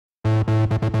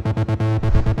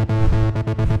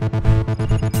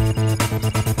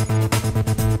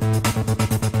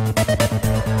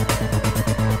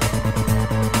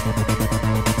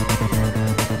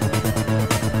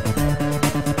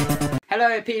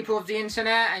Hello people of the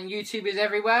internet and YouTubers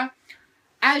everywhere.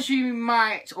 As you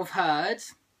might have heard,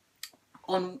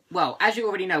 as you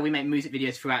already know, we make music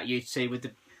videos throughout YouTube with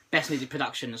the best music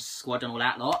production squad and all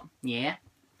that lot. Yeah.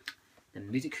 The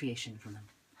music creation from them.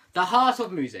 The heart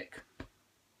of music.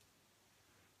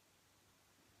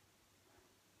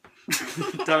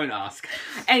 Don't ask.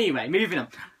 Anyway, moving on.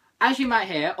 As you might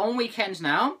hear, on weekends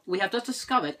now, we have just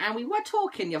discovered, and we were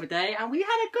talking the other day, and we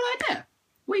had a good idea.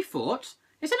 We thought,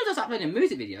 instead of just uploading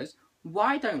music videos,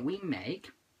 why don't we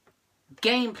make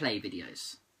gameplay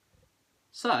videos?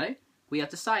 So, we have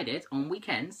decided on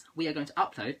weekends we are going to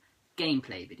upload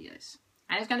gameplay videos.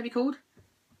 And it's going to be called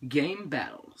Game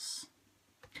Battles.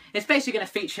 It's basically going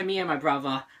to feature me and my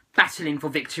brother battling for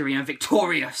victory and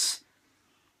victorious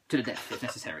to the death if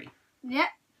necessary. Yep.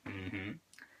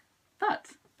 But,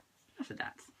 after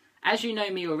that, as you know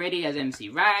me already as MC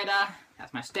Ryder,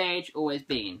 that's my stage, always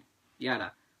been.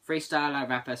 Yada. Freestyler,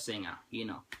 rapper, singer, you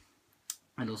know.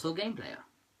 And also game player.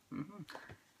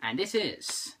 And this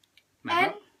is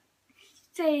my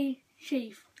MC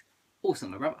Chief. Also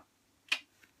my brother.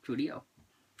 Julio.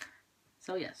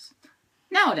 So yes.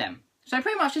 Now then. So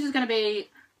pretty much this is going to be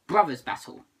Brothers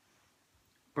Battle.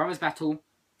 Brothers Battle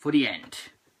for the end.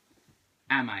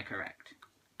 Am I correct?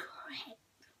 Correct.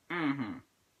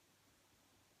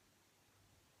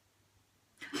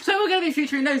 So we're going to be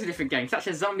featuring loads of different games, such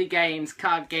as zombie games,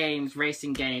 card games,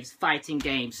 racing games, fighting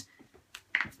games,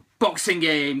 boxing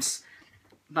games.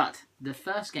 But the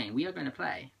first game we are going to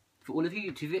play, for all of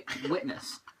you to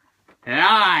witness,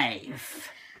 live,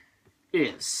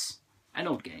 is an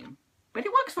old game. But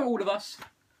it works for all of us.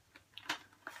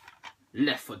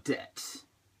 Left 4 Dead.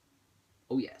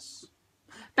 Oh yes.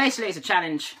 Basically it's a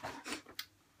challenge.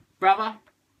 Brother,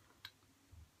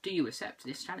 do you accept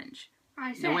this challenge? I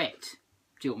accept. No, wait.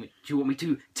 Do you want me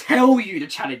to tell you the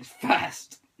challenge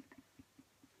first?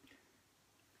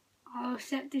 I'll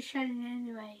accept the challenge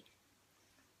anyway.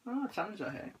 Oh, challenge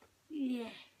right here. Yeah.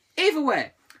 Either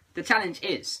way, the challenge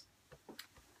is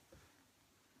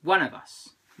one of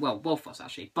us. Well, both of us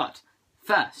actually. But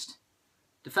first,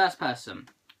 the first person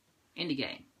in the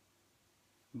game.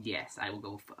 Yes, I will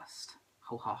go first.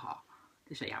 Ho ha ha.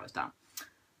 To show you how it's done.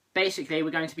 Basically,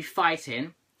 we're going to be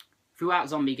fighting throughout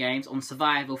zombie games on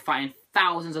survival, fighting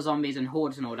thousands of zombies and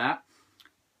hordes and all that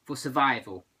for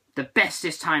survival. The best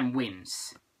this time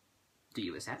wins. Do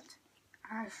you accept?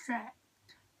 I accept.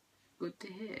 Good to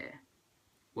hear.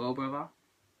 Well, brother,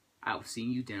 I'll see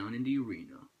you down in the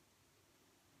arena.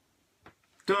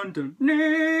 Dun dun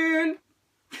dun.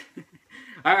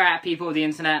 Alright, people of the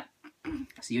internet.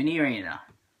 See you in the arena.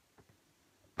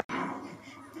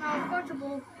 Now, first of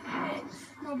all, it's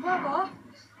my brother.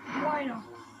 Why not?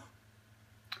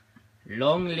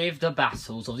 Long live the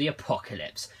battles of the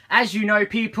apocalypse. As you know,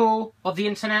 people of the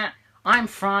internet, I'm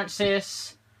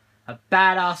Francis, a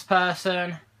badass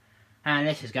person, and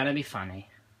this is going to be funny.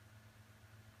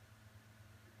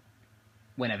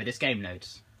 Whenever this game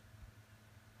loads.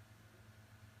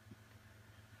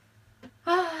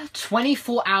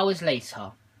 24 hours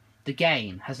later, the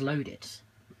game has loaded.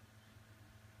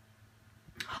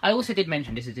 I also did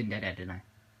mention this is in Dead End, didn't I?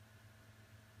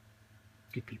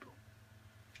 Good people.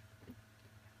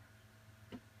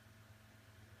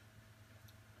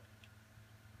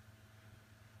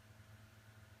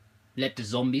 Let the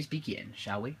zombies begin,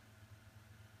 shall we?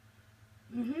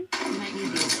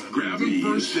 Grab him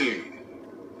first aid.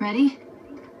 Ready?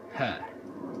 Her.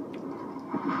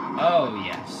 Oh,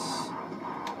 yes.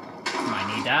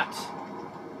 I need that.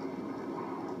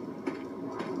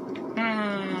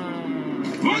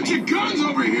 Bunch of guns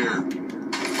over here!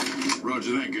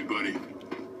 Roger that, good buddy.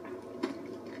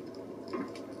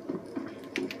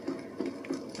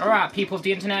 Alright, people of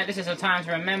the internet, this is a time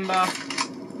to remember.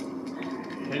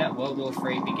 Let World War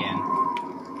III begin.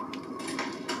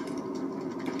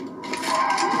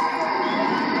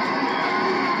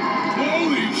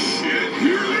 Holy shit,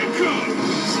 here they come!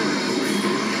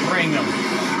 Bring them.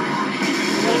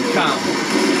 Let them come.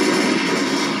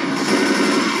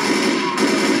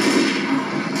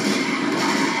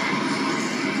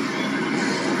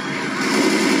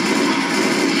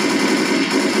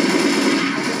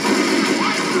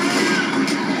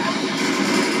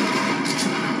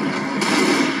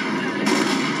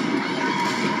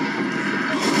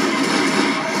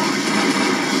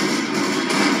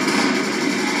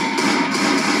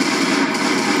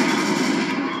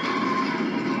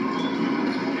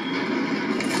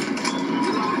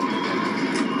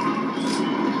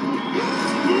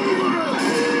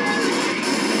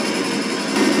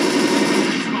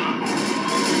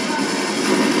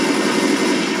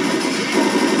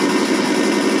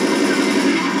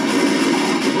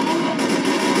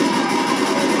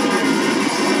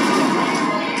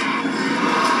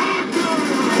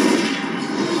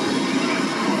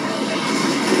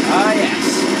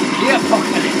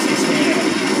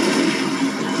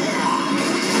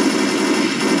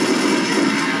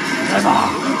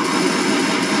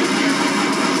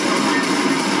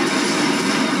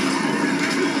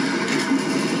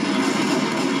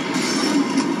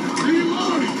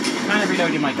 Kind of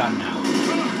reloading my gun now.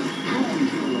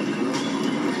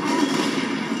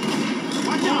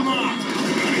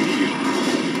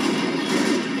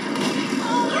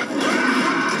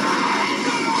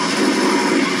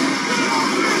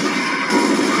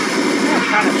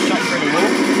 Kind of shot through the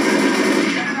wall.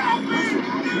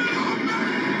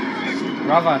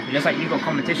 Brother, it looks like you've got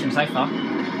competition so far.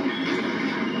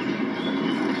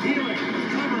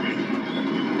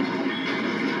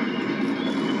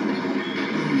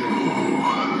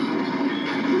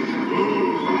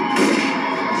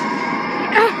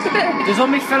 The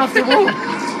zombie fell off the wall. It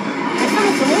fell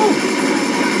off the wall.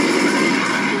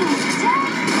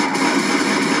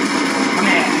 Come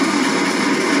here.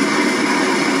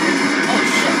 Oh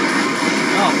shit.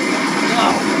 No. No.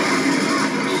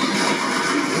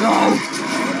 No.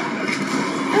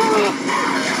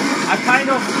 I kind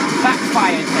of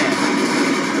backfired here.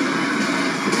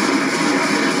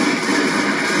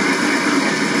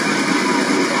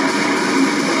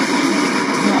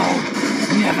 No.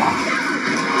 Never.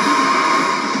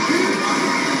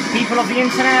 People of the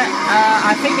internet,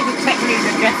 I think it's a technique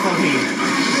that death will heal.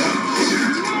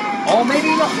 Or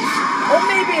maybe not. Or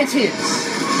maybe it is.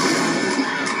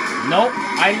 Nope,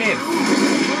 I live.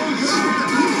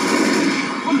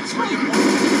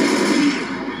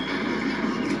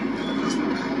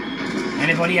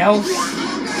 Anybody else?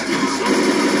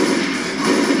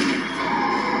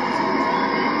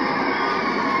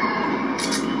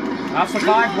 I've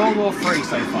survived World War III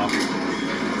so far.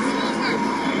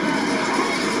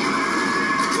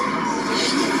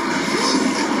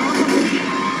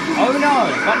 Oh no,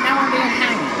 but now I'm being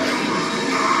hanged.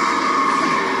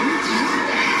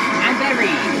 And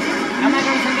buried. Am I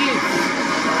going to live?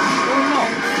 Or not?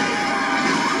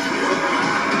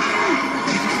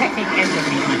 This is technically end of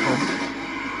me, people.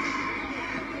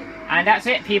 And that's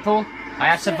it, people. I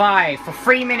have survived for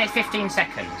 3 minutes 15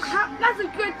 seconds. That's a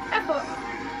good effort.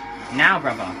 Now,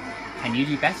 brother, can you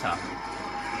do better?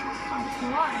 I'm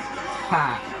trying.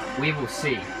 Ha, we will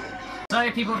see. So,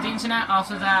 people of the internet,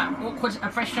 after that awkward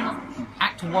oppression of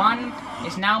Act 1,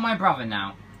 it's now my brother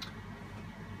now.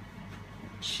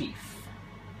 Chief.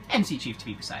 MC Chief, to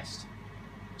be precise.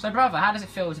 So, brother, how does it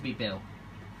feel to be Bill?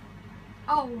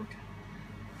 Old.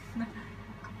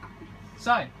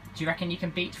 So, do you reckon you can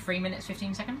beat 3 minutes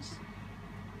 15 seconds?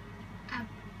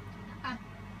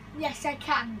 Yes, I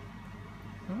can.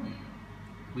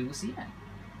 We will see then.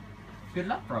 Good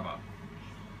luck, brother.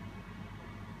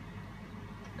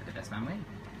 Let the best man win.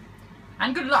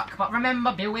 And good luck, but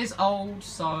remember, Bill is old,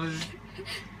 so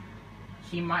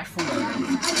he might fall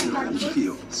over.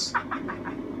 Heels.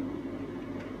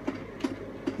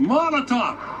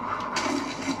 Molotov!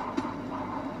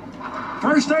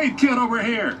 First aid kit over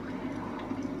here.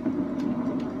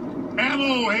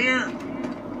 Ammo here.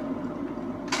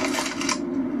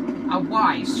 A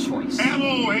wise choice.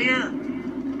 Ammo here.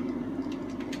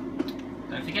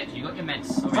 Don't forget, you got your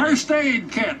meds already. First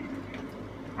aid kit.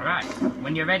 Alright,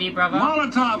 when you're ready, brother,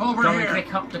 Molotov over go here. and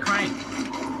click up the crane.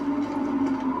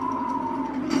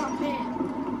 Up here.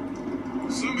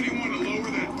 Somebody want to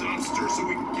lower that dumpster so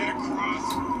we can get across?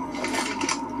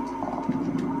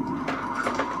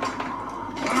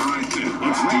 All right then,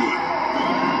 let's do it.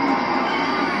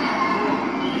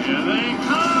 Here they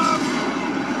come.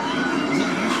 Are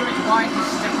you sure it's wise to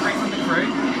separate from the crew?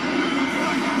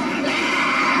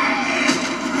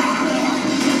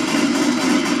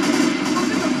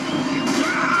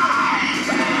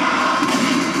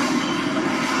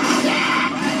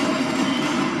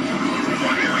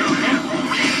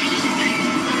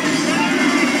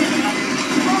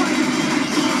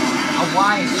 A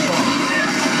wise choice.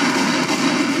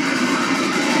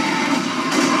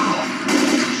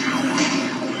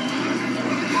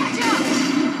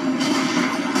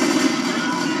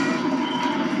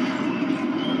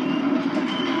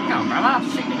 Come on, brother,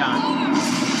 shoot the gun.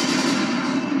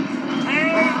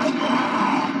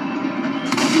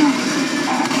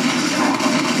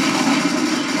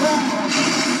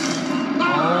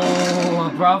 Oh,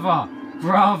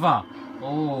 brother.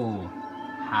 Oh,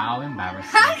 how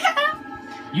embarrassing.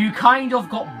 You kind of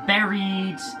got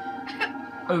buried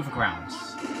overground.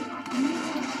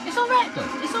 It's alright though,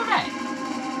 it's alright.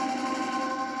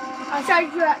 I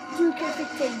tried you at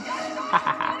 2K15.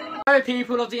 Hello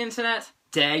people of the internet,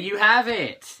 there you have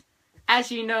it.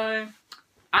 As you know,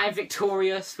 I'm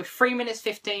victorious with 3 minutes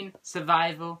 15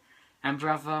 survival. And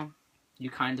brother, you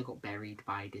kind of got buried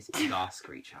by this big ass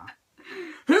creature.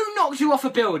 Who knocked you off a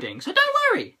building? So don't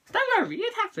worry,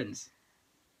 it happens.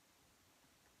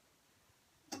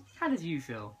 How did you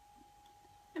feel?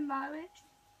 Embarrassed.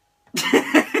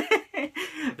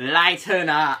 Lighten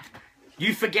up.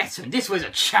 You've forgotten this was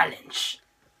a challenge.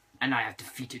 And I have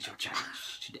defeated your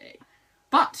challenge today.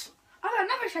 But I got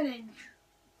another challenge.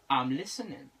 I'm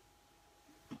listening.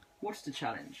 What's the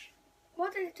challenge?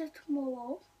 What is it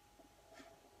tomorrow?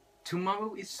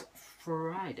 Tomorrow is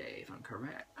Friday, if I'm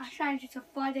correct. I challenge it to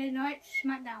Friday night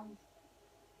SmackDown.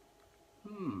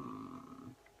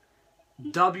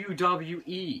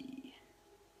 WWE.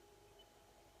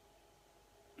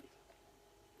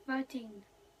 13.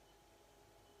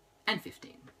 And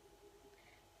 15.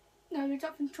 No, we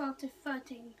dropped from 12 to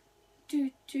 13.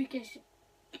 2 guesses.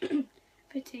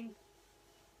 15.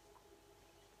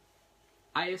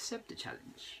 I accept the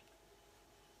challenge.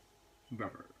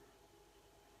 Brother.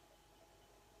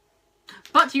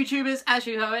 But YouTubers, as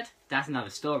you heard, that's another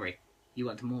story. You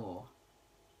want more.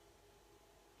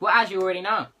 Well, as you already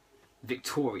know,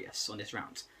 victorious on this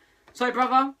round. So,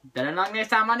 brother, better luck next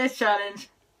time on this challenge.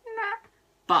 Nah.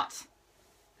 But,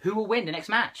 who will win the next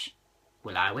match?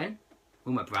 Will I win?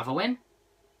 Will my brother win?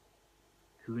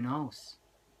 Who knows?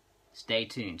 Stay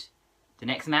tuned. The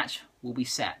next match will be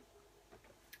set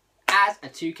as a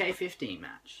 2K15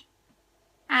 match.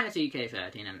 And a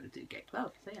 2K13 and a 2K12.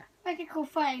 So, yeah. Make it called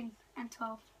 13 and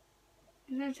 12.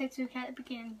 I'm going to say 2K at the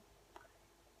beginning.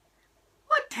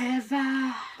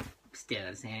 Whatever.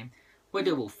 Still the same. We'll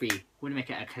do all three. We'll make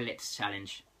it a collect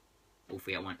challenge. All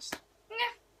three at once.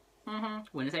 Yeah.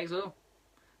 Winner takes all.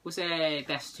 We'll say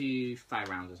best to 5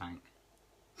 rounds or something.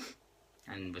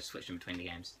 And we'll switch them between the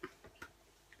games.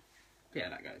 Yeah,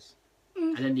 that goes.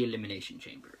 And then the elimination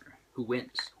chamber. Who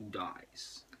wins? Who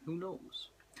dies? Who knows?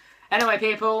 Anyway,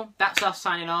 people, that's us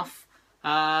signing off.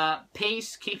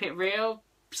 Peace, keep it real,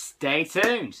 stay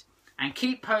tuned, and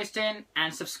keep posting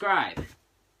and subscribe.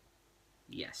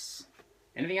 Yes.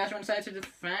 Anything else you want to say to the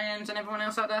fans and everyone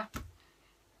else out there?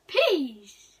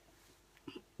 Peace.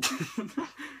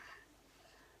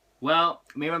 Well,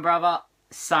 me and my brother,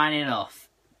 signing off.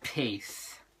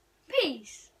 Peace.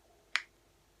 Peace.